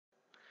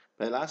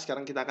Baiklah,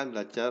 sekarang kita akan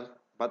belajar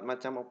 4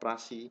 macam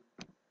operasi.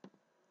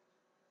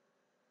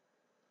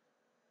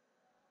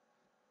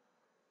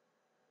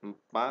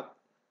 4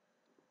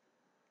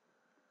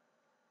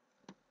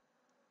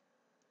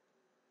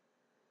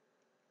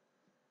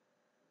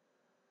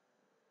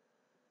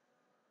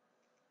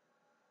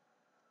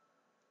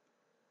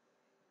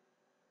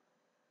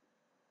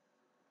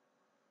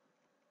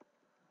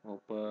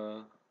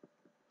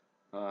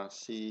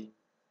 operasi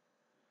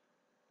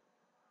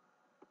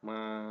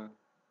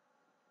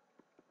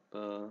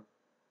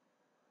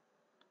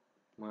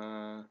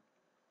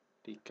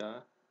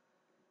matematika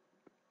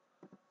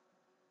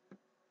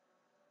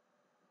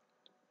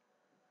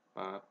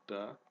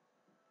pada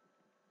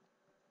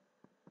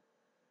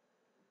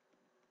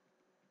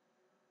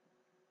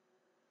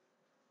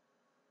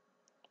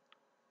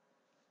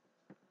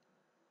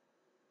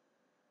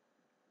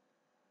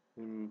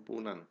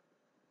himpunan.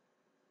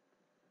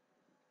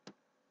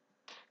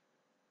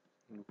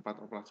 4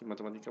 operasi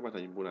matematika pada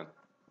himpunan.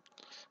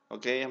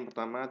 Oke, yang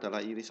pertama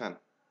adalah irisan.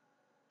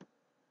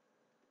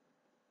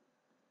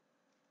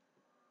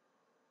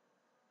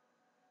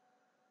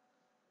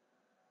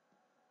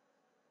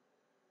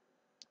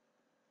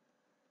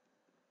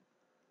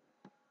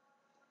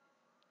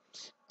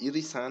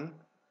 Irisan,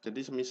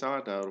 jadi semisal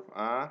ada huruf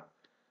A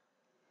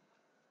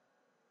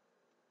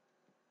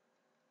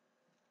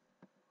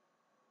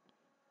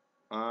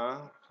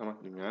sama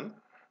dengan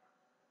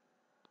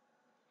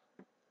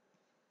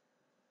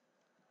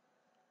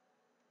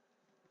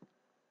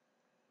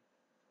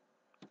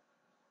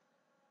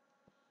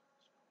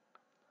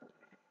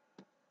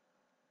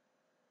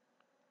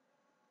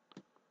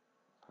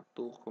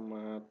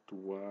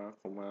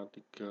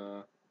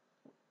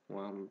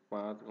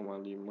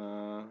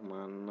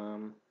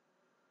 1,2,3,4,5,6.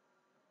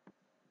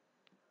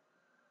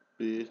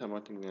 B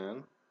sama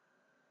dengan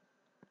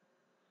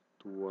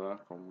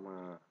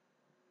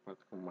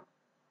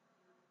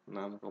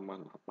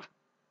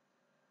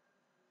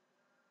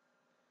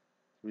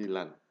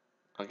 2,4,6,8,9.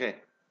 Oke.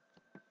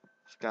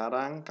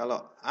 Sekarang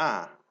kalau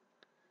A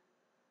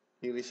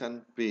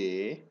irisan B,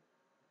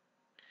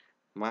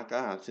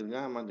 maka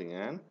hasilnya sama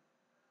dengan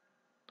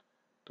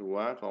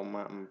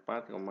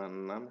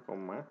 2,4,6,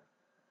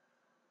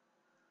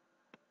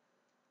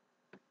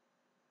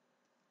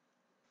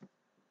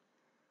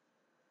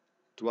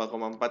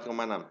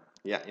 2,4,6.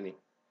 Ya, ini.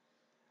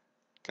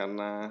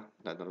 Karena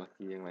tidak ada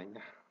lagi yang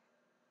lainnya.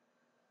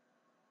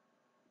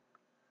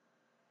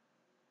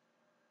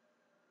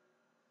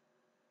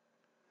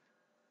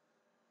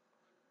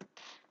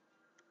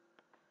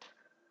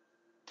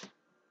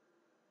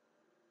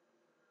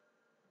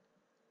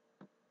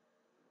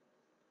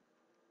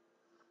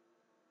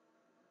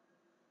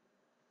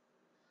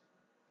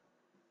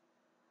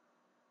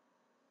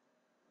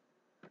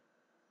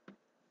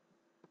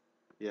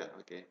 Ya,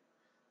 oke.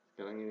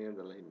 Sekarang ini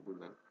adalah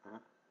himpunan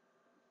A.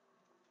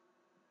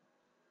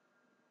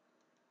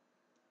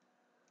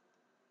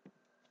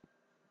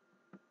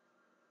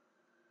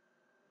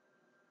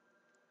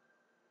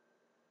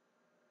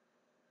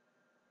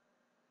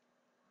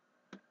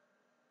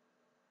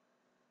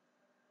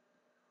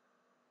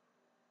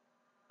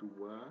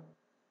 Dua,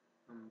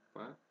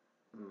 4,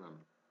 6.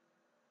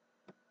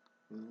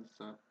 Ini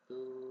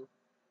 1,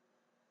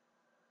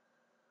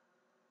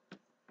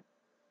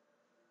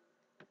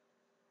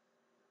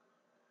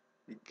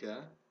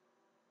 3,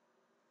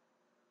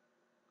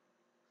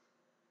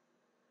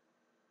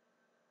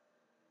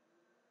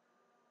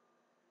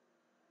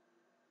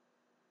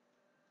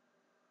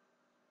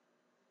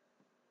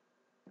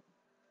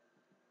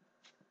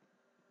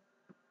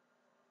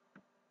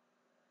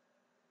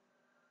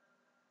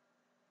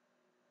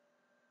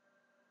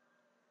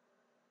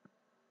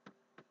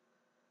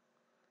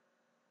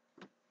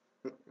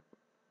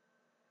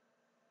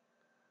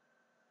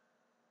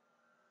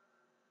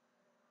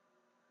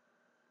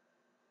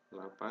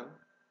 8,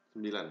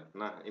 9.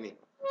 Nah, ini.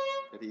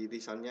 Jadi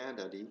irisannya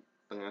ada di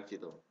tengah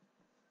situ.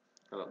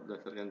 Kalau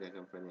berdasarkan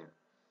diagram Venn-nya.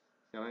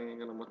 Sekarang yang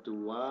ke nomor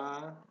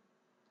 2,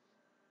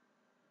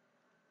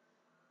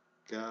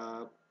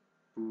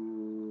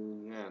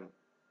 gabungan.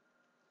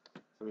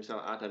 Misal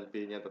A dan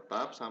B-nya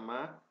tetap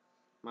sama,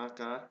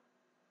 maka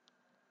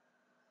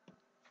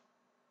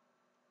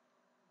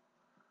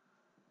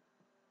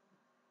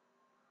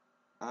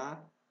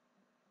A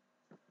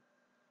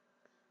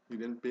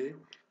dan B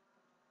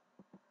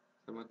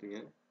sama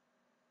dengan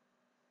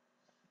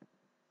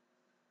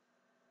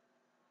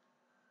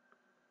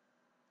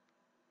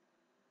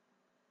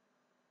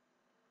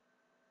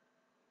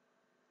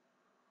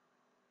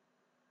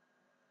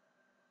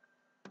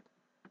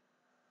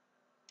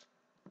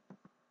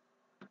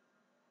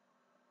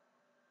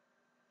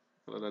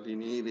kalau tadi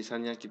ini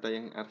irisannya kita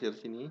yang akhir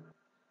sini.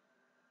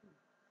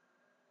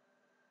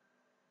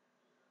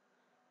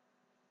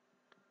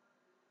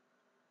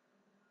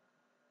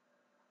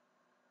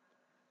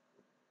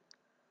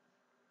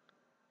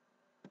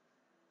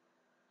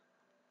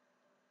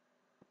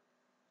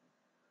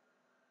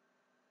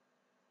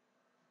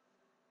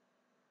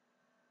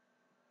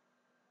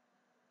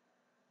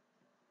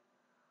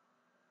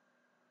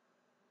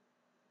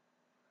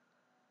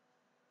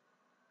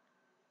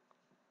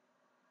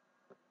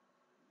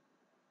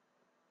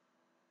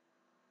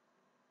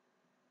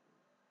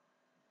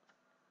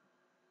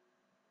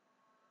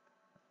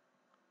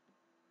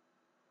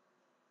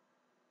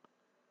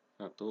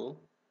 1,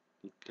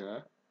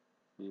 3,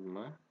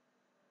 5,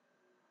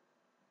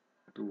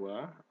 2,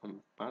 4, 6,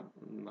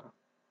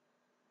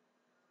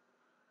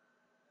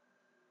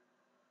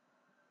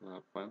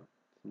 8,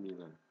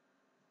 9.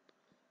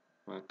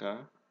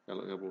 Maka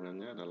kalau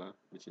gabungannya adalah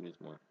di sini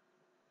semua.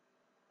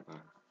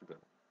 Nah, sudah.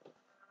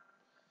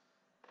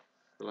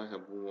 Setelah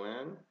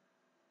gabungan,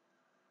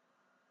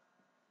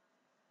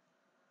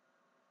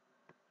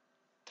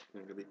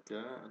 yang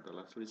ketiga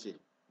adalah selisih.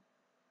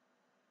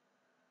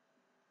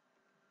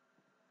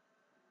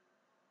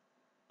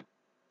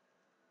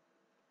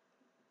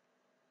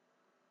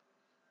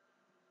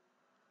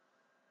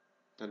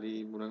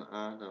 Tadi himpunan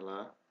A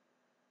adalah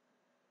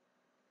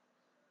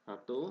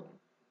 1, 2,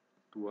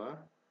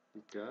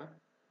 3,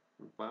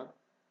 4,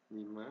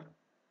 5,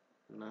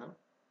 6.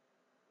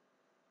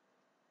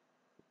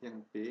 Yang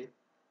B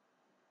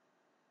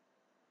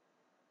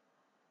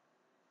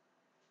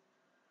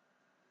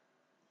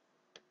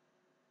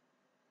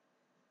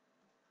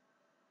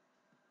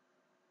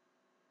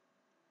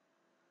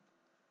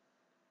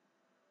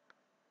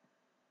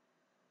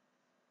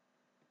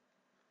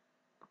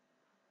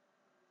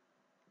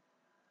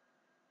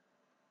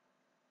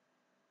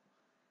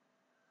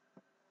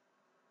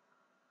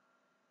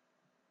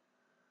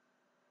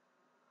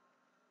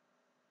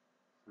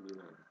 9.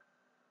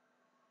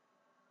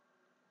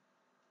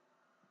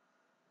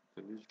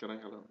 Jadi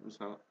sekarang kalau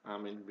misal A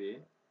min B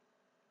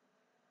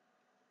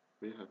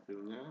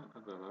hasilnya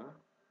adalah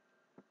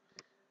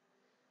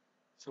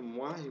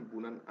semua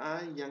himpunan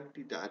A yang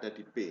tidak ada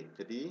di B.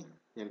 Jadi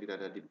yang tidak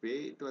ada di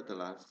B itu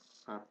adalah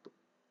 1,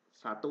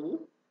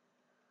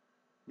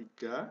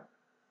 3,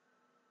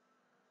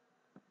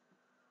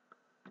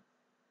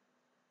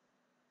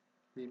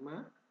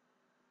 5.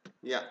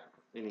 Ya,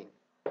 ini.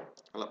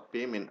 Kalau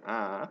B min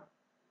A,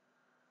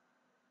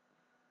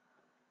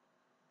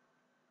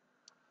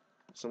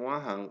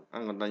 semua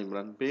anggota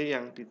himpunan B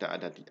yang tidak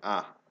ada di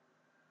A.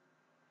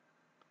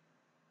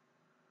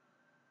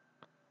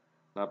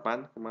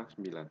 8,9.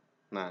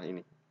 Nah,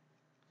 ini.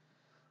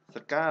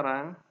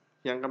 Sekarang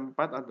yang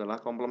keempat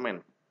adalah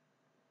komplemen.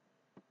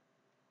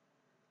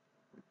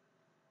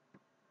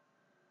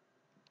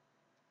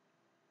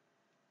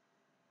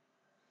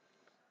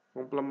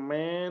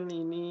 Komplemen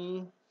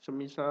ini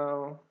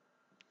semisal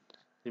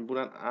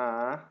himpunan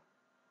A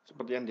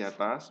seperti yang di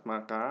atas,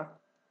 maka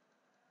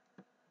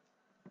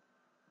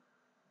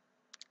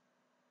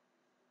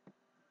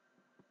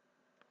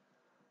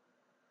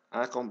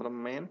A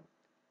komplemen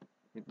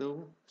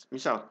itu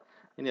misal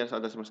ini harus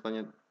ada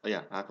semestanya. Oh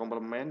ya, A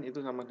komplemen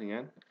itu sama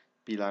dengan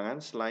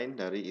bilangan selain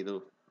dari itu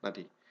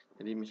tadi.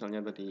 Jadi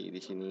misalnya tadi di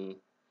sini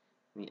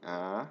ini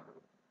A.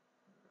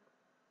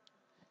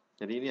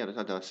 Jadi ini harus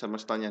ada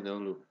semestanya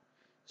dulu.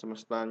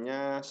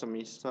 Semestanya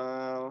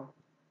semisal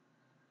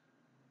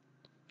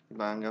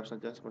kita anggap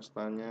saja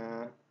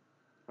semestanya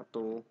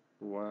 1,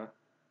 2.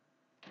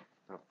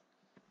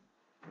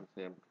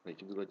 Saya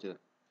perbaiki dulu aja.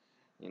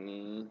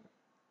 Ini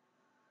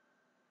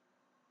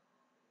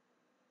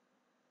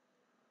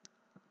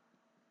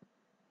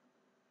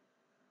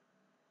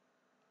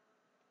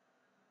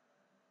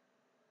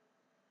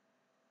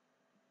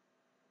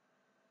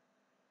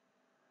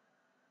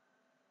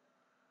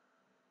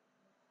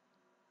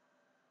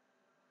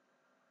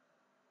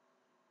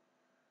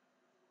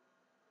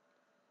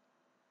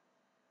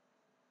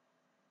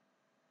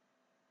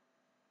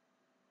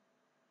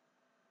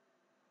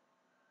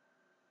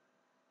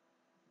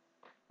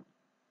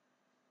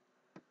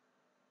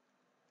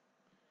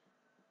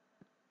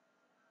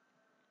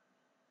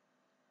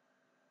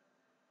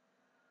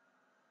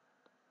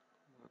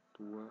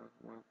dua,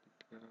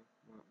 3,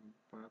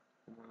 4,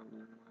 5,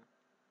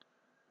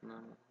 6,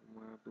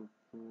 7,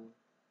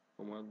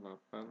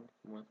 8,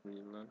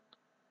 9,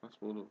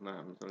 10.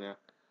 Nah, misalnya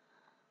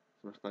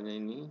semestanya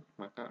ini,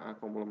 maka A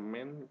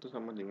komplemen itu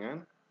sama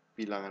dengan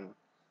bilangan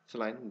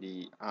selain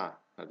di A.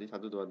 Berarti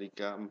 1, 2,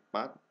 3,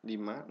 4,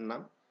 5,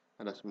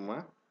 6 ada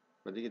semua.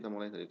 Berarti kita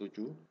mulai dari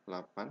 7,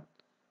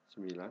 8,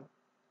 9,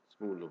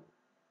 10.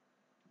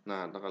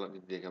 Nah, atau kalau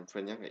di diagram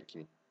Venn-nya kayak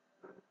gini.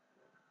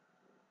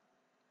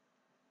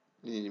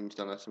 Ini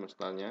misalnya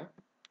semestanya,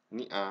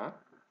 ini A.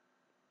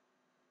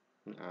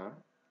 Ini A.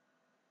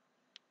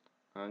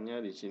 A-nya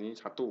di sini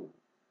 1, 2,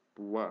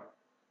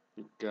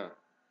 3,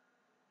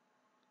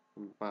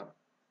 4,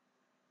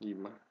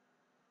 5,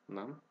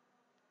 6,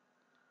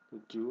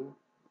 7,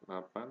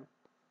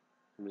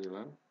 8,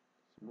 9,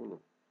 10.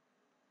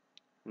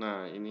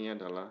 Nah, ini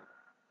adalah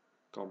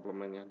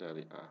komplemennya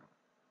dari A.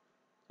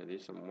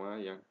 Jadi semua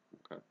yang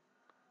bukan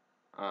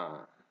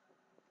A.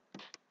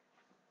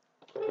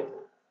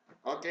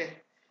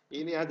 Oke,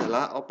 ini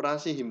adalah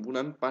operasi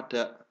himpunan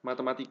pada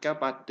matematika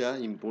pada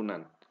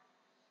himpunan.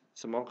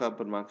 Semoga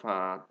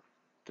bermanfaat.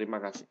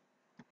 Terima kasih.